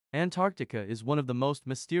Antarctica is one of the most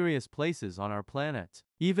mysterious places on our planet.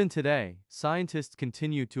 Even today, scientists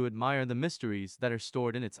continue to admire the mysteries that are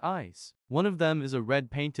stored in its ice. One of them is a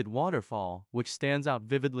red-painted waterfall, which stands out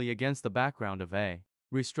vividly against the background of a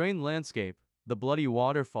restrained landscape. The Bloody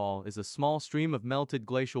Waterfall is a small stream of melted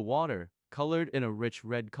glacial water, colored in a rich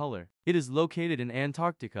red color. It is located in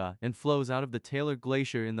Antarctica and flows out of the Taylor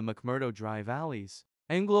Glacier in the McMurdo Dry Valleys.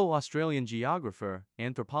 Anglo-Australian geographer,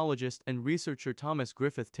 anthropologist, and researcher Thomas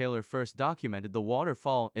Griffith Taylor first documented the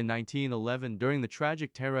waterfall in 1911 during the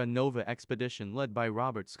tragic Terra Nova expedition led by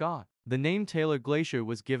Robert Scott. The name Taylor Glacier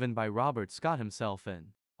was given by Robert Scott himself in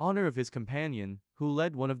honor of his companion, who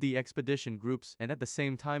led one of the expedition groups and at the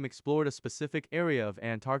same time explored a specific area of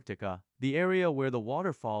Antarctica. The area where the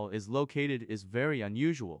waterfall is located is very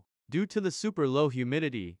unusual. Due to the super low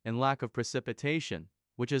humidity and lack of precipitation,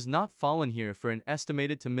 which has not fallen here for an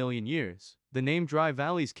estimated 2 million years, the name Dry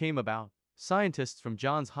Valleys came about. Scientists from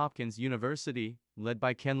Johns Hopkins University, led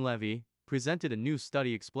by Ken Levy, presented a new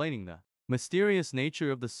study explaining the mysterious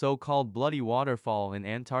nature of the so-called Bloody Waterfall in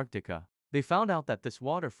Antarctica. They found out that this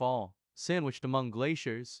waterfall, sandwiched among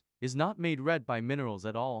glaciers, is not made red by minerals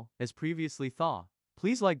at all, as previously thought.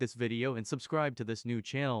 Please like this video and subscribe to this new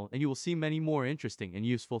channel and you will see many more interesting and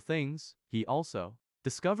useful things. He also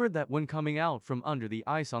discovered that when coming out from under the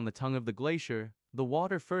ice on the tongue of the glacier, the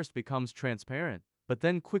water first becomes transparent, but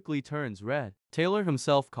then quickly turns red. Taylor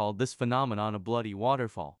himself called this phenomenon a bloody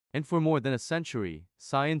waterfall, and for more than a century,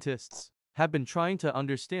 scientists have been trying to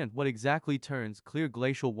understand what exactly turns clear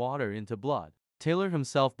glacial water into blood. Taylor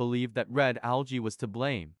himself believed that red algae was to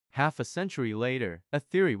blame. Half a century later, a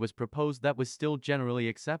theory was proposed that was still generally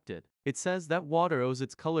accepted. It says that water owes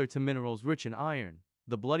its color to minerals rich in iron.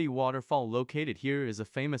 The Bloody Waterfall located here is a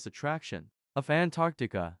famous attraction of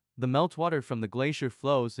Antarctica. The meltwater from the glacier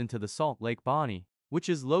flows into the salt Lake Bonny, which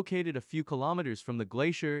is located a few kilometers from the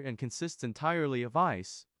glacier and consists entirely of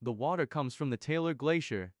ice. The water comes from the Taylor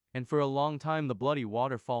Glacier, and for a long time the Bloody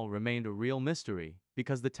Waterfall remained a real mystery,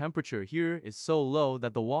 because the temperature here is so low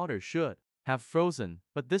that the water should have frozen,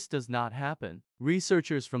 but this does not happen.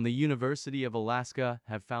 Researchers from the University of Alaska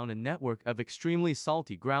have found a network of extremely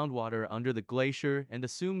salty groundwater under the glacier and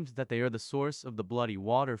assumed that they are the source of the Bloody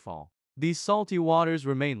Waterfall. These salty waters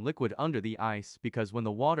remain liquid under the ice because when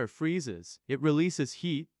the water freezes, it releases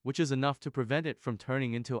heat, which is enough to prevent it from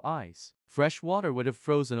turning into ice. Fresh water would have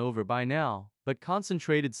frozen over by now, but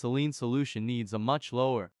concentrated saline solution needs a much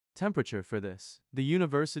lower temperature for this. The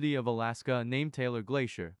University of Alaska named Taylor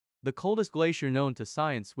Glacier the coldest glacier known to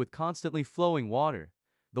science with constantly flowing water.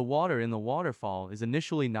 The water in the waterfall is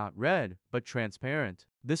initially not red, but transparent.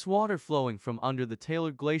 This water flowing from under the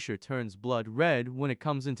Taylor Glacier turns blood red when it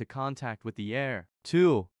comes into contact with the air.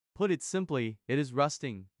 2. Put it simply, it is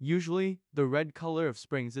rusting. Usually, the red color of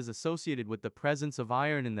springs is associated with the presence of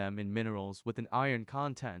iron in them in minerals with an iron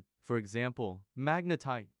content, for example,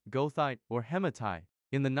 magnetite, goethite, or hematite.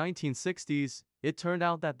 In the 1960s, it turned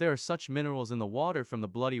out that there are such minerals in the water from the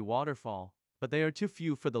Bloody Waterfall, but they are too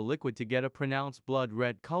few for the liquid to get a pronounced blood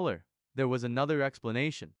red color. There was another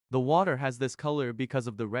explanation. The water has this color because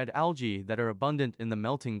of the red algae that are abundant in the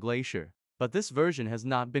melting glacier. But this version has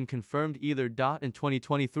not been confirmed either. In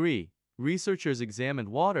 2023, researchers examined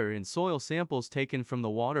water in soil samples taken from the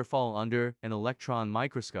waterfall under an electron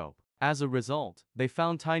microscope. As a result, they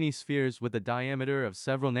found tiny spheres with a diameter of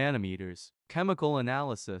several nanometers. Chemical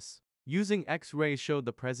analysis using X-rays showed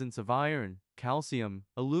the presence of iron, calcium,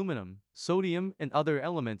 aluminum, sodium, and other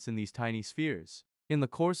elements in these tiny spheres. In the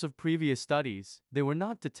course of previous studies, they were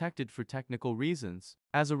not detected for technical reasons.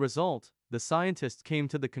 As a result, the scientists came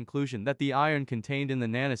to the conclusion that the iron contained in the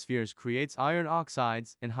nanospheres creates iron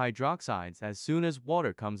oxides and hydroxides as soon as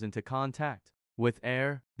water comes into contact with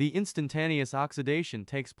air. The instantaneous oxidation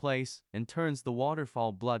takes place and turns the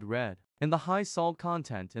waterfall blood red. And the high salt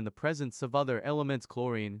content and the presence of other elements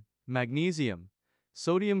chlorine, magnesium,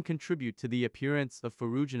 sodium contribute to the appearance of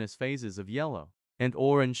ferruginous phases of yellow and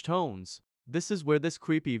orange tones. This is where this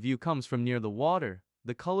creepy view comes from near the water.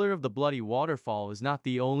 The color of the Bloody Waterfall is not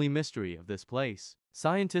the only mystery of this place.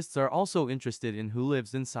 Scientists are also interested in who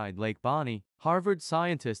lives inside Lake Bonny. Harvard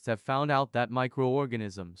scientists have found out that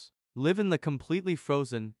microorganisms live in the completely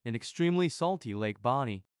frozen and extremely salty Lake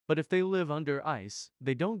Bonny. But if they live under ice,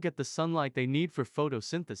 they don't get the sunlight they need for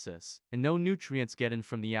photosynthesis, and no nutrients get in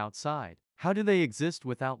from the outside. How do they exist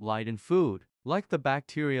without light and food? Like the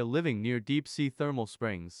bacteria living near deep-sea thermal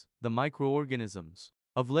springs, the microorganisms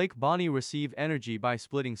of Lake Bonny receive energy by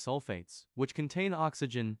splitting sulfates, which contain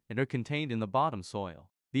oxygen and are contained in the bottom soil.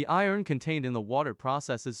 The iron contained in the water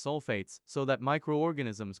processes sulfates so that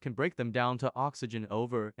microorganisms can break them down to oxygen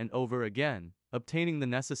over and over again, obtaining the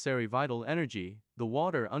necessary vital energy. The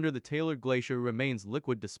water under the Taylor Glacier remains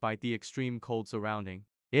liquid despite the extreme cold surrounding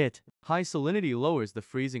it. High salinity lowers the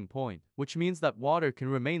freezing point, which means that water can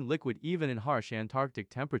remain liquid even in harsh Antarctic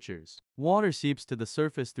temperatures. Water seeps to the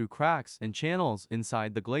surface through cracks and channels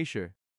inside the glacier,